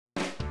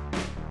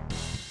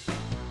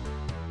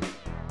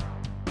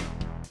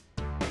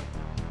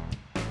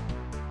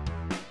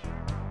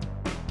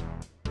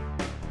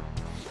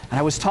And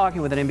I was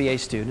talking with an MBA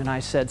student, and I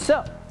said,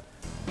 so,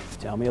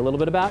 tell me a little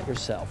bit about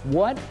yourself.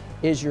 What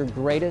is your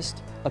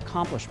greatest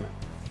accomplishment?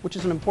 Which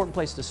is an important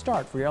place to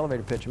start for your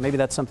elevator pitch. And maybe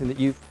that's something that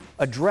you've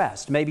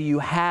addressed. Maybe you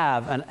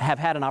have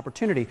had an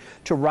opportunity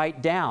to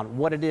write down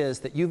what it is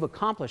that you've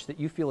accomplished that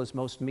you feel is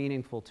most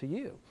meaningful to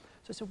you.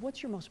 So I said,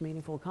 what's your most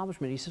meaningful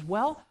accomplishment? He says,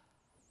 well,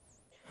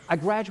 I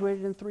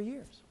graduated in 3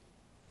 years.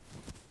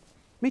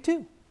 Me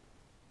too.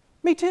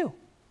 Me too.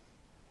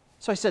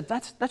 So I said,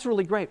 that's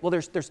really great. Well,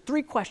 there's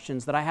 3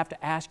 questions that I have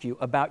to ask you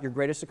about your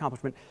greatest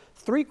accomplishment.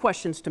 3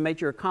 questions to make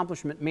your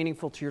accomplishment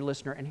meaningful to your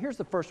listener. And here's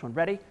the first one.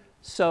 Ready?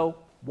 So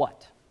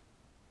what?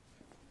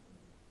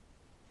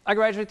 I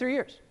graduated 3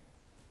 years.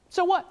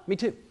 So what? Me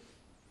too.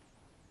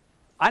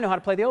 I know how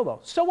to play the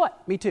oboe. So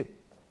what? Me too.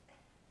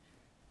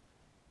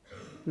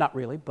 Not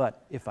really,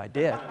 but if I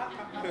did.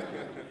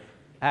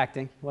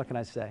 Acting, what can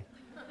I say?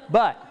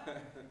 But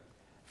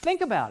think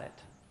about it.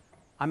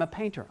 I'm a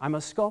painter. I'm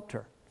a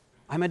sculptor.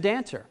 I'm a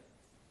dancer.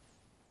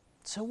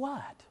 So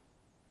what?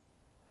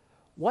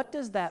 What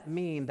does that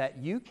mean that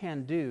you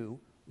can do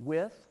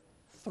with,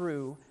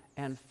 through,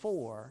 and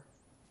for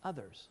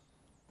others?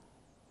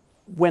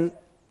 When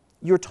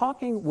you're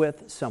talking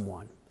with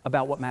someone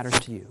about what matters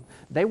to you,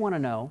 they want to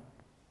know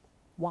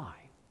why.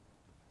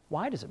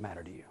 Why does it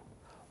matter to you?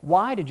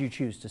 Why did you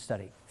choose to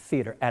study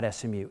theater at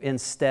SMU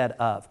instead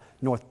of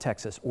North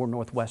Texas or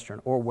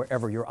Northwestern or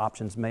wherever your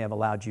options may have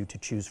allowed you to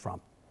choose from?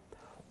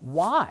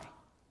 Why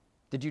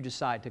did you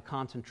decide to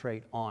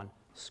concentrate on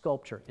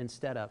sculpture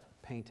instead of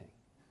painting?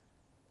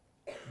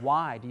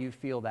 Why do you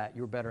feel that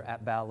you're better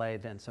at ballet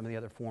than some of the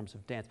other forms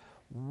of dance?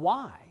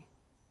 Why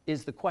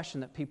is the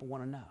question that people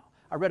want to know.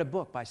 I read a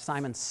book by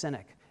Simon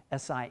Sinek,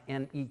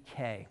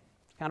 S-I-N-E-K.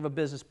 Kind of a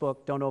business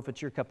book, don't know if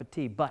it's your cup of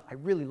tea, but I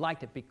really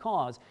liked it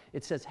because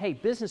it says, hey,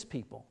 business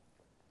people,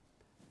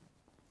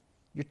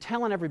 you're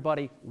telling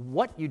everybody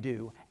what you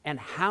do and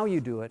how you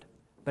do it,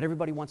 but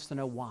everybody wants to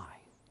know why.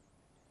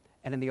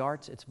 And in the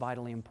arts, it's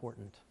vitally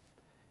important.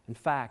 In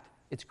fact,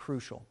 it's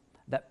crucial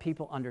that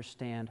people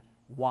understand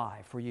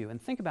why for you.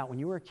 And think about when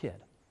you were a kid.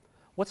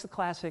 What's the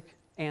classic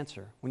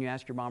answer when you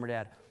ask your mom or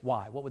dad,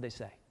 why? What would they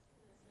say?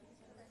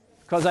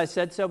 Because I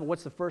said so, but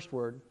what's the first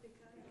word?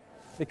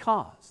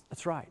 Because.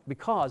 That's right.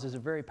 Because is a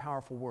very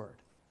powerful word.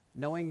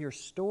 Knowing your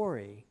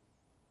story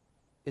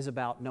is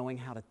about knowing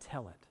how to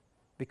tell it.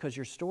 Because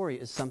your story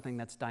is something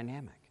that's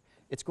dynamic.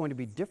 It's going to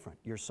be different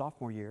your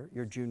sophomore year,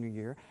 your junior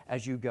year,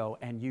 as you go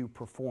and you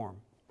perform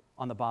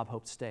on the Bob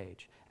Hope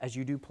stage, as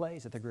you do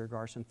plays at the Greer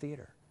Garson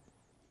Theater,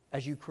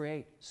 as you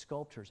create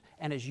sculptures,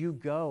 and as you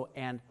go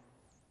and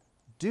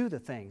do the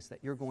things that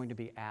you're going to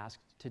be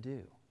asked to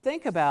do.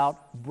 Think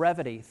about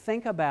brevity.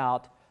 Think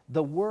about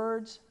the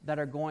words that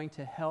are going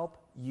to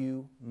help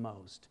you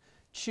most.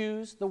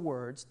 Choose the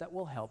words that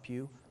will help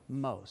you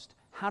most.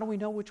 How do we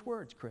know which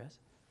words, Chris?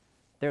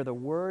 They're the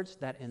words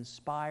that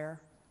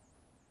inspire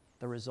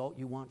the result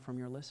you want from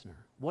your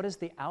listener. What is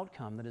the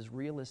outcome that is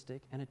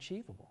realistic and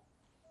achievable?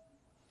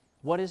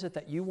 What is it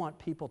that you want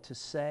people to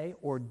say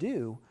or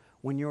do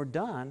when you're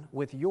done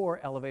with your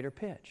elevator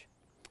pitch?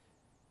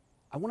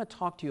 I want to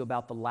talk to you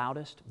about the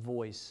loudest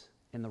voice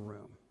in the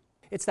room.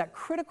 It's that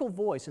critical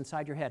voice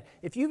inside your head.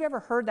 If you've ever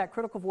heard that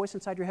critical voice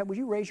inside your head, would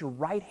you raise your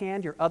right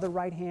hand, your other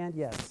right hand?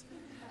 Yes.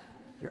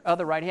 Your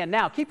other right hand.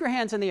 Now, keep your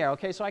hands in the air,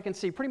 okay, so I can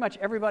see pretty much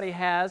everybody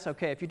has.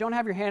 Okay, if you don't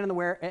have your hand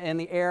in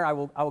the air, I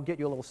will get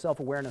you a little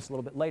self-awareness a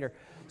little bit later.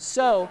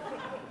 So,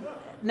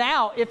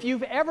 now, if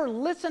you've ever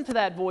listened to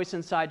that voice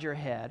inside your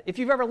head, if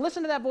you've ever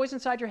listened to that voice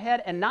inside your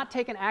head and not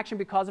taken action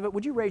because of it,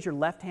 would you raise your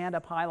left hand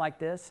up high like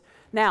this?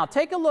 Now,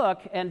 take a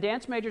look, and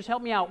dance majors,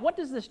 help me out. What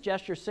does this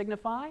gesture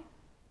signify?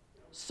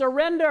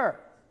 Surrender.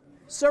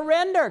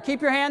 Surrender.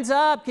 Keep your hands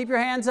up. Keep your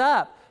hands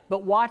up.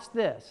 But watch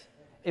this.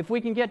 If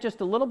we can get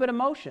just a little bit of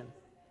motion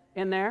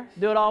in there,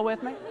 do it all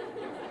with me.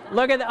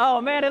 Look at that.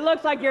 Oh, man, it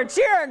looks like you're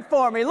cheering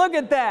for me. Look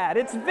at that.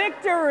 It's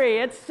victory.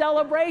 It's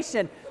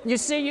celebration. You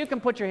see, you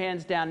can put your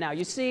hands down now.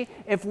 You see,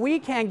 if we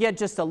can get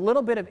just a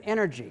little bit of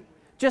energy,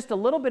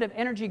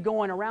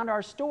 going around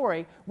our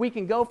story, we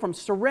can go from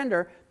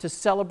surrender to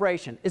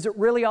celebration. Is it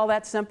really all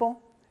that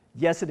simple?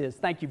 Yes, it is.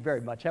 Thank you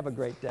very much. Have a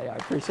great day. I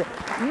appreciate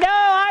it. No,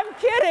 I'm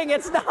kidding.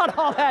 It's not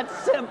all that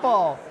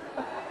simple.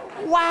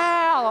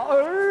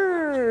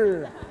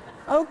 Wow.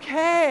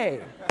 Okay.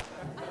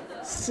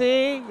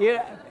 See,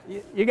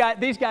 you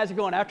got, these guys are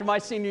going, after my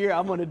senior year,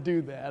 I'm going to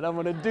do that. I'm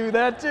going to do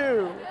that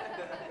too.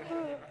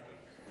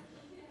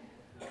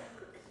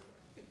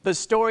 The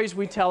stories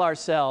we tell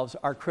ourselves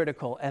are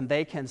critical, and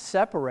they can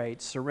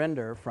separate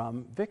surrender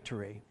from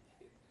victory.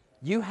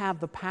 You have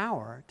the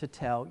power to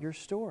tell your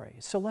story.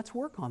 So let's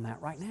work on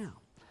that right now.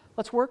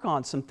 Let's work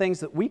on some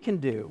things that we can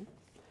do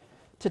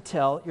to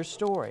tell your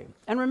story.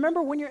 And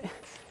remember, when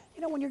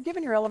you're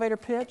giving your elevator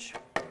pitch,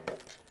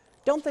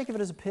 don't think of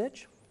it as a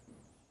pitch.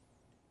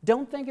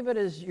 Don't think of it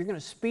as you're going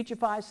to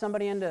speechify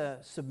somebody into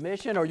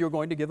submission or you're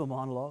going to give a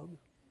monologue.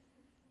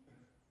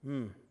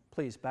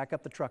 Please, back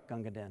up the truck,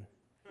 Gunga Din.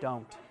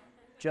 Don't.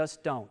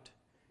 Just don't.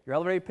 Your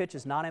elevator pitch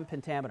is not in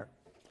pentameter.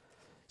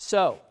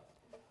 So,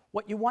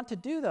 What you want to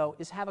do, though,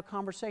 is have a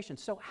conversation.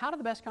 So how do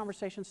the best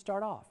conversations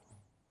start off?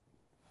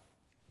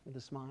 With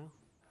a smile.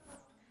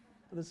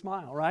 With a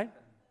smile, right?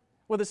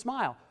 With a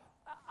smile.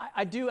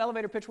 I do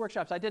elevator pitch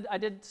workshops. I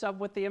did some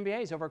with the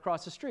MBAs over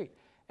across the street.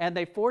 And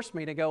they forced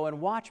me to go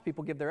and watch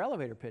people give their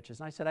elevator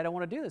pitches. And I said, I don't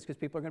want to do this because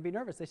people are going to be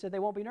nervous. They said they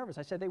won't be nervous.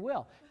 I said they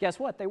will. Guess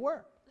what? They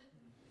were.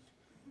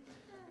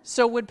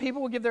 So when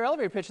people would give their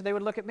elevator pitch, they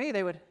would look at me.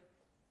 They would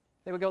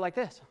go like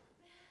this.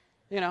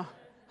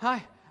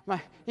 Hi.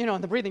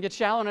 And the breathing gets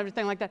shallow and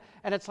everything like that.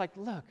 And it's like,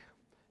 look,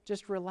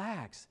 just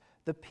relax.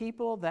 The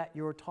people that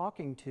you're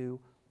talking to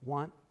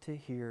want to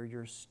hear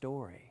your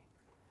story.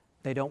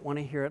 They don't want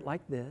to hear it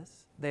like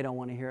this. They don't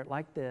want to hear it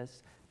like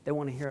this. They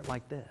want to hear it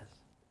like this.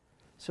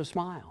 So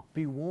smile,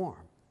 be warm.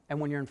 And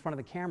when you're in front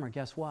of the camera,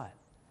 guess what?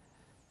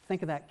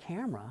 Think of that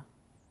camera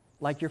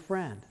like your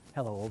friend.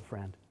 Hello, old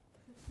friend.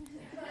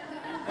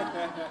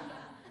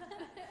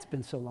 It's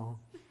been so long.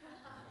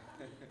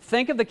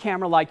 Think of the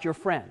camera like your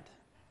friend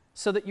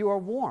so that you are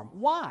warm.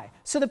 Why?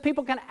 So that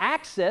people can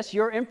access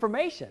your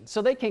information,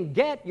 so they can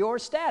get your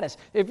status.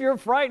 If you're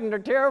frightened or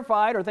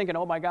terrified or thinking,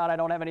 oh my God, I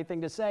don't have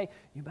anything to say,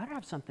 you better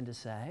have something to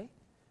say.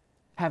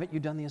 Haven't you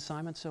done the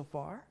assignment so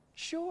far?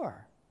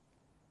 Sure.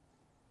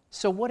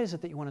 So what is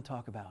it that you want to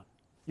talk about?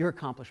 Your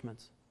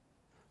accomplishments,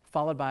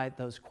 followed by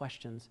those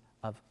questions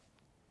of,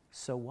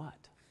 so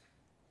what?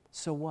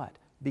 So what?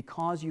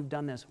 Because you've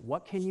done this,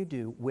 what can you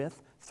do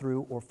with,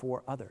 through, or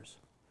for others?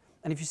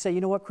 And if you say, you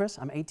know what, Chris,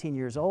 I'm 18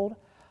 years old.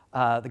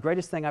 The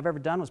greatest thing I've ever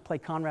done was play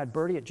Conrad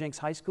Birdie at Jenks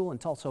High School in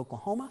Tulsa,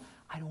 Oklahoma.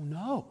 I don't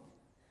know.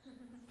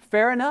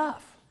 Fair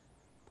enough.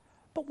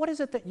 But what is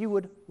it that you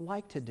would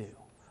like to do?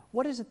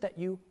 What is it that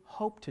you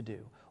hope to do?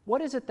 What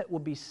is it that will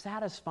be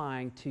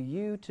satisfying to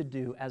you to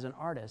do as an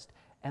artist?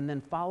 And then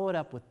follow it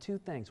up with two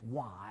things.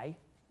 Why?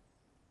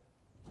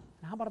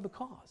 And how about a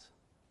because?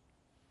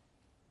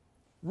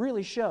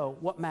 Really show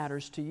what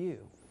matters to you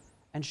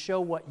and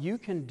show what you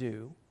can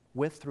do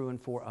with, through,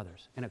 and for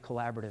others in a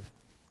collaborative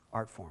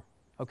art form.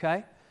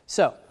 Okay?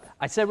 So,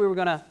 I said we were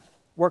going to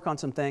work on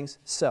some things,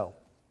 so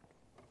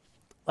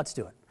let's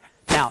do it.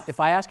 Now, if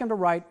I ask them to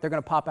write, they're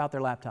going to pop out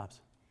their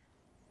laptops.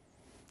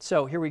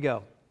 So, here we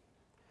go.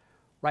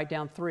 Write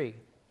down 3.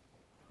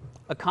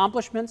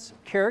 Accomplishments,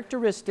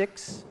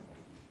 characteristics,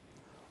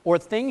 or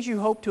things you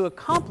hope to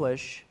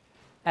accomplish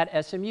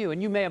at SMU.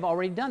 And you may have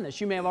already done this.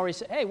 You may have already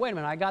said, hey, wait a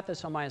minute, I got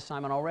this on my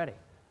assignment already.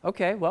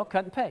 Okay, well,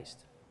 cut and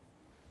paste.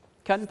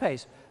 Cut and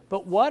paste.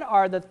 But what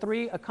are the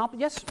 3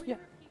 accomplishments? Yes, yeah.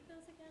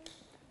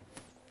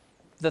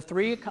 The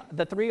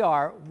three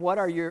are, what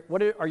are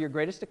your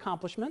greatest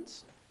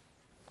accomplishments?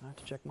 I have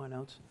to check my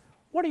notes.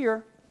 What are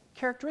your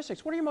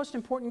characteristics? What are your most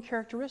important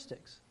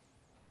characteristics?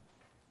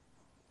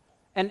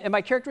 And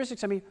by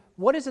characteristics, I mean,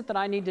 what is it that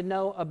I need to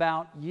know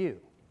about you?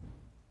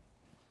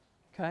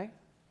 Okay?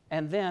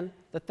 And then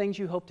the things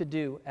you hope to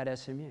do at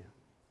SMU.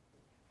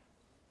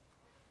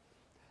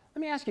 Let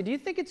me ask you, do you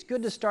think it's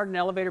good to start an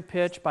elevator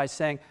pitch by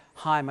saying,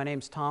 hi, my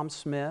name's Tom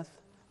Smith.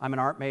 I'm an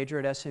art major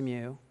at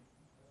SMU.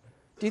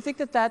 Do you think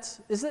that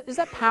is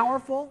that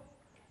powerful?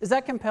 Is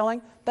that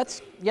compelling?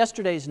 That's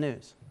yesterday's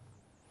news.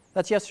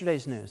 That's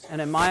yesterday's news.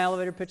 And in my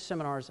elevator pitch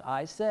seminars,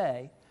 I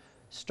say,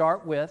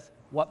 start with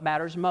what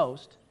matters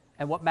most.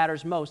 And what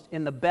matters most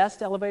in the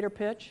best elevator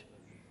pitch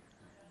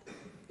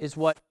is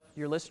what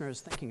your listener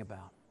is thinking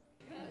about.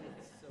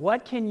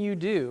 What can you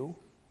do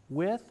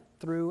with,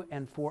 through,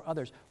 and for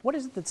others? What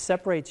is it that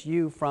separates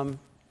you from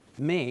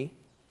me,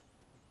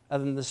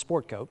 other than the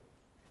sport coat,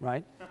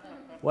 right?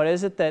 What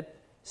is it that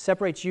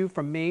separates you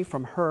from me,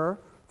 from her,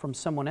 from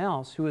someone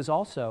else who is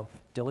also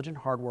diligent,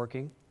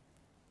 hardworking,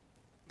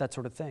 that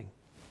sort of thing?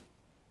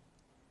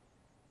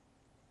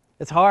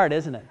 It's hard,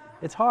 isn't it?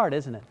 It's hard,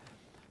 isn't it?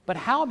 But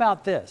how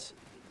about this?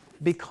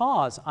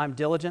 Because I'm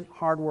diligent,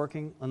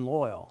 hardworking, and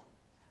loyal,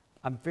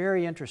 I'm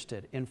very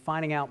interested in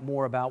finding out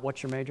more about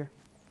what's your major?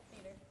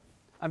 Theater.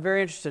 I'm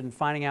very interested in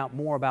finding out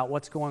more about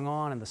what's going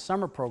on in the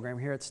summer program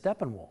here at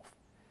Steppenwolf.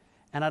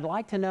 And I'd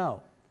like to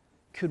know,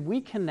 could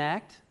we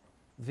connect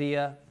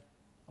via,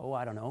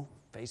 I don't know,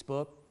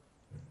 Facebook?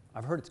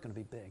 I've heard it's going to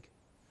be big.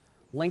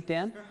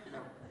 LinkedIn?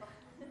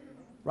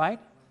 Right?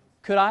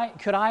 Could I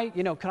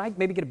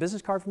maybe get a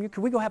business card from you?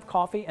 Could we go have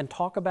coffee and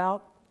talk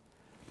about?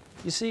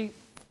 You see,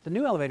 the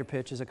new elevator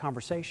pitch is a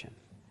conversation.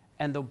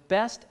 And the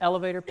best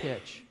elevator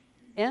pitch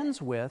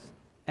ends with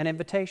an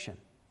invitation.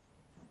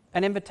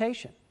 An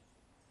invitation.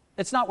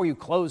 It's not where you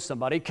close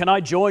somebody. Can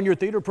I join your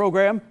theater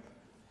program?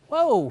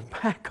 Whoa,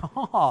 back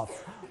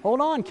off.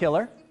 Hold on,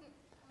 killer.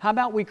 How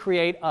about we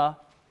create a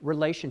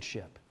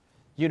relationship?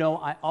 You know,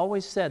 I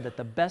always said that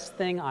the best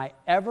thing I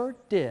ever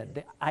did,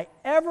 that I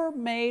ever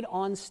made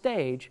on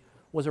stage,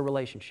 was a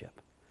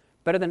relationship.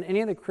 Better than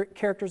any of the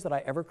characters that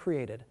I ever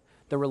created,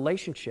 the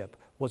relationship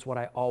was what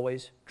I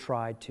always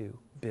tried to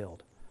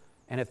build.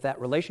 And if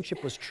that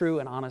relationship was true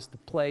and honest, the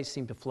play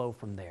seemed to flow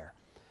from there.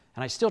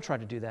 And I still try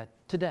to do that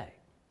today.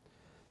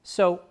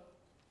 So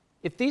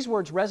if these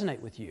words resonate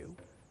with you,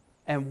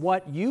 and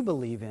what you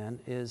believe in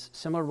is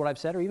similar to what I've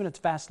said, or even it's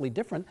vastly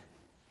different,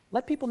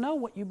 let people know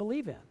what you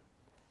believe in.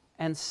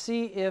 and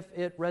see if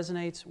it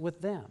resonates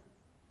with them.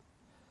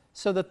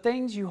 So the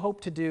things you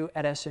hope to do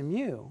at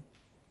SMU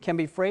can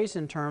be phrased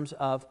in terms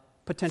of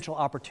potential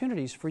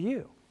opportunities for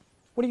you.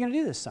 What are you going to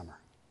do this summer?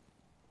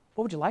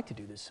 What would you like to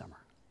do this summer?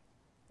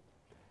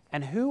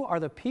 And who are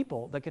the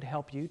people that could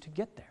help you to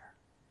get there?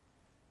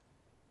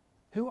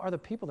 Who are the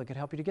people that could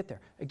help you to get there?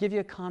 I give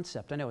you a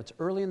concept. I know it's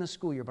early in the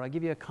school year, but I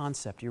give you a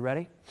concept. You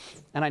ready?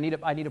 And I need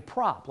a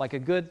prop, like a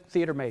good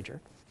theater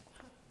major.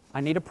 I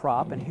need a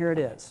prop, and here it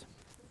is.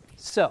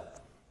 So,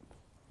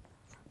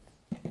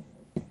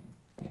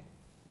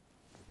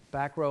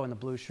 back row in the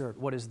blue shirt.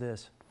 What is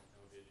this?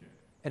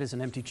 It is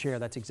an empty chair.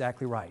 That's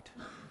exactly right.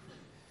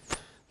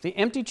 The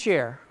empty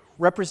chair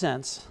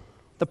represents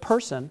the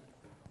person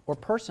or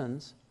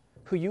persons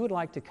who you would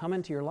like to come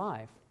into your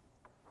life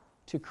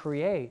to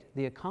create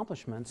the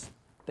accomplishments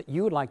that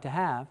you would like to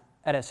have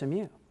at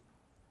SMU.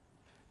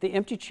 The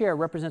empty chair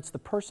represents the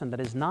person that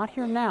is not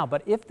here now,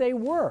 but if they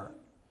were,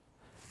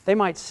 they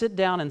might sit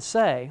down and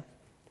say,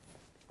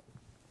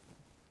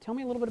 tell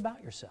me a little bit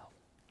about yourself.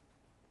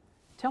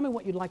 Tell me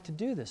what you'd like to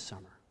do this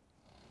summer.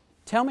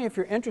 Tell me if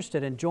you're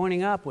interested in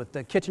joining up with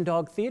the Kitchen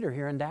Dog Theater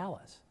here in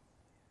Dallas.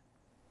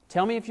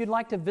 Tell me if you'd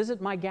like to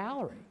visit my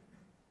gallery.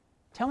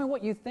 Tell me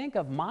what you think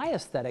of my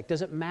aesthetic.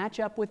 Does it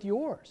match up with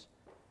yours?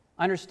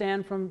 I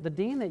understand from the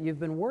dean that you've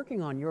been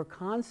working on your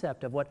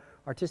concept of what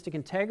artistic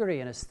integrity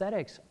and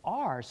aesthetics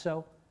are,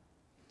 so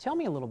tell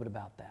me a little bit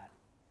about that.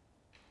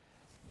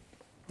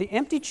 The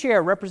empty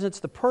chair represents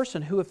the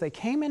person who, if they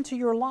came into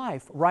your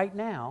life right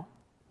now,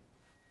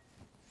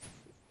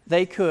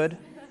 they could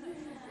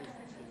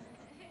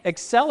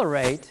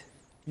accelerate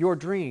your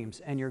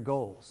dreams and your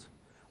goals.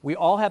 We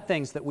all have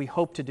things that we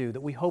hope to do,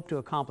 that we hope to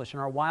accomplish in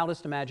our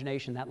wildest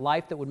imagination, that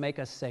life that would make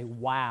us say,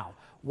 wow,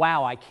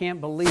 wow, I can't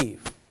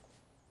believe, ...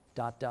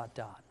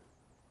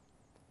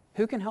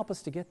 Who can help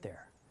us to get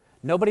there?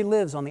 Nobody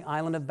lives on the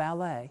island of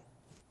ballet.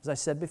 As I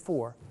said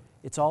before,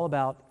 it's all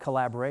about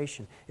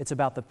collaboration. It's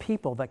about the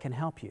people that can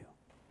help you.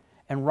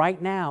 And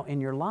right now in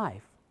your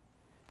life,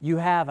 you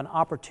have an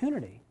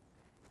opportunity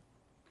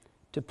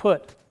to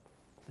put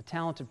the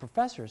talented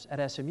professors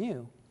at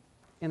SMU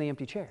in the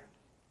empty chair.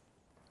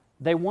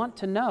 They want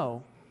to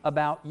know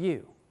about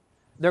you.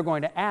 They're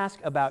going to ask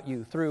about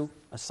you through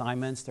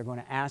assignments. They're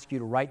going to ask you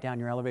to write down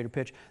your elevator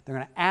pitch. They're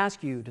going to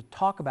ask you to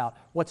talk about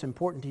what's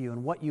important to you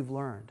and what you've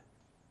learned.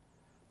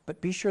 But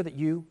be sure that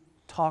you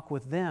talk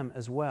with them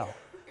as well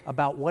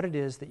about what it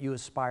is that you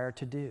aspire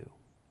to do.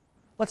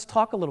 Let's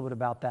talk a little bit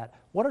about that.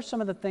 What are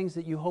some of the things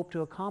that you hope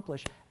to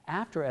accomplish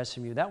after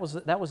SMU? That was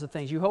the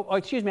things you hope,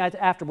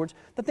 afterwards,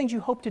 the things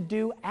you hope to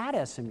do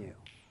at SMU.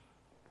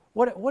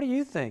 What do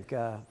you think,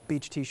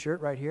 beach t-shirt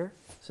right here?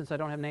 Since I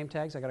don't have name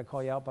tags, I got to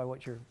call you out by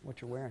what you're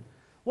wearing.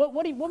 What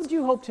would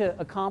you hope to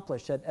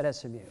accomplish at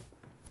SMU? Get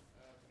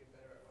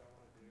better at what I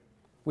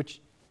want to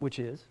do. Which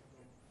is?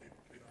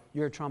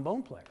 You're a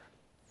trombone player.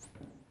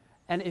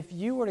 And if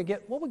you were to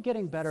get, what would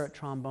getting better at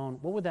trombone,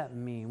 what would that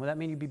mean? Would that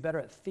mean you'd be better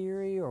at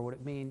theory, or would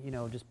it mean,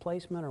 just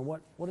placement, or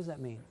what does that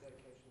mean?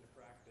 Dedication to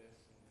practice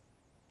and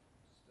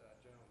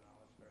just general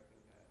knowledge for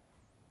everything that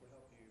would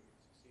help you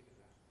succeed in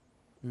that.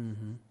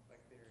 Mm-hmm.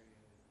 Like theory and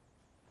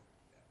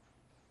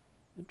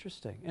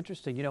yeah.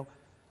 Interesting.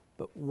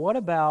 But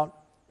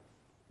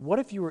what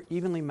if you were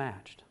evenly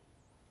matched?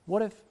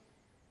 What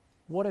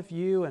if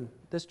you and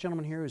this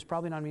gentleman here, who's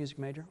probably not a music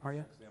major, are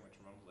you? Actually, I'm a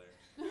trombone player.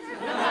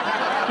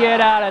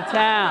 Get out of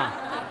town.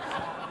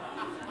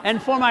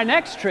 And for my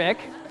next trick,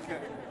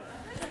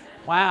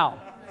 wow.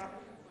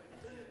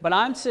 But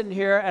I'm sitting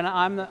here and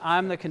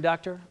I'm the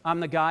conductor. I'm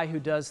the guy who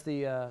does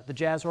the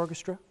jazz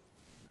orchestra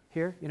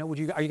here.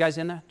 Are you guys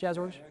in the jazz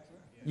orchestra?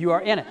 You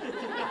are in it.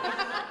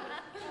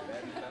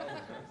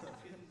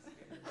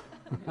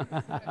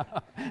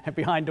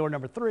 Behind door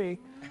number 3.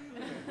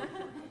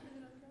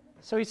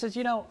 So he says,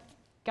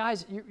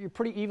 guys, you're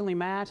pretty evenly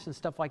matched and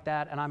stuff like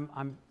that, and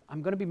I'm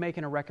going to be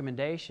making a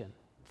recommendation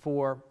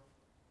for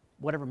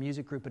whatever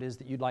music group it is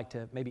that you'd like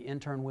to maybe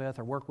intern with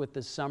or work with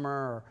this summer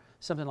or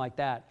something like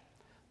that.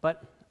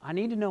 But I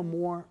need to know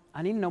more.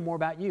 I need to know more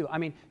about you. I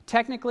mean,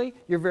 technically,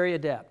 you're very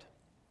adept.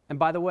 And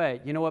by the way,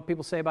 you know what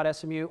people say about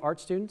SMU art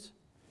students?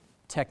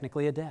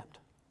 Technically adept.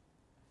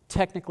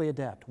 Technically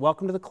adept.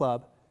 Welcome to the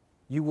club.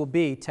 You will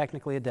be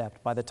technically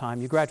adept by the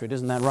time you graduate.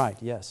 Isn't that right?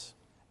 Yes,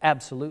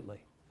 absolutely.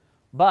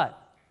 But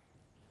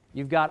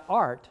you've got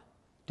art.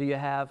 Do you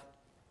have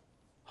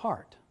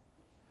heart?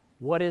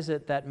 What is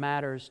it that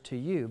matters to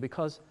you?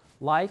 Because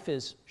life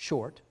is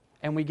short,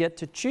 and we get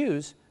to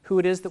choose who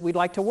it is that we'd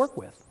like to work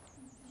with.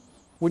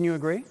 Wouldn't you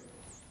agree?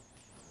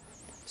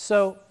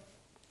 So,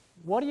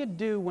 what do you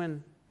do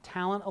when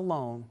talent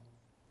alone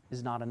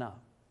is not enough?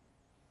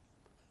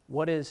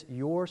 What is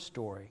your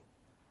story?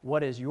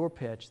 What is your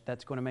pitch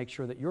that's going to make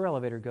sure that your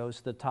elevator goes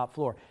to the top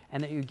floor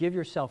and that you give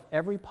yourself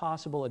every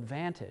possible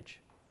advantage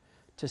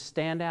to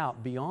stand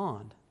out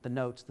beyond the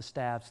notes, the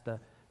staves, the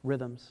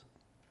rhythms,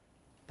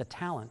 the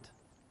talent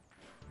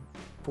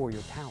for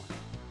your talent?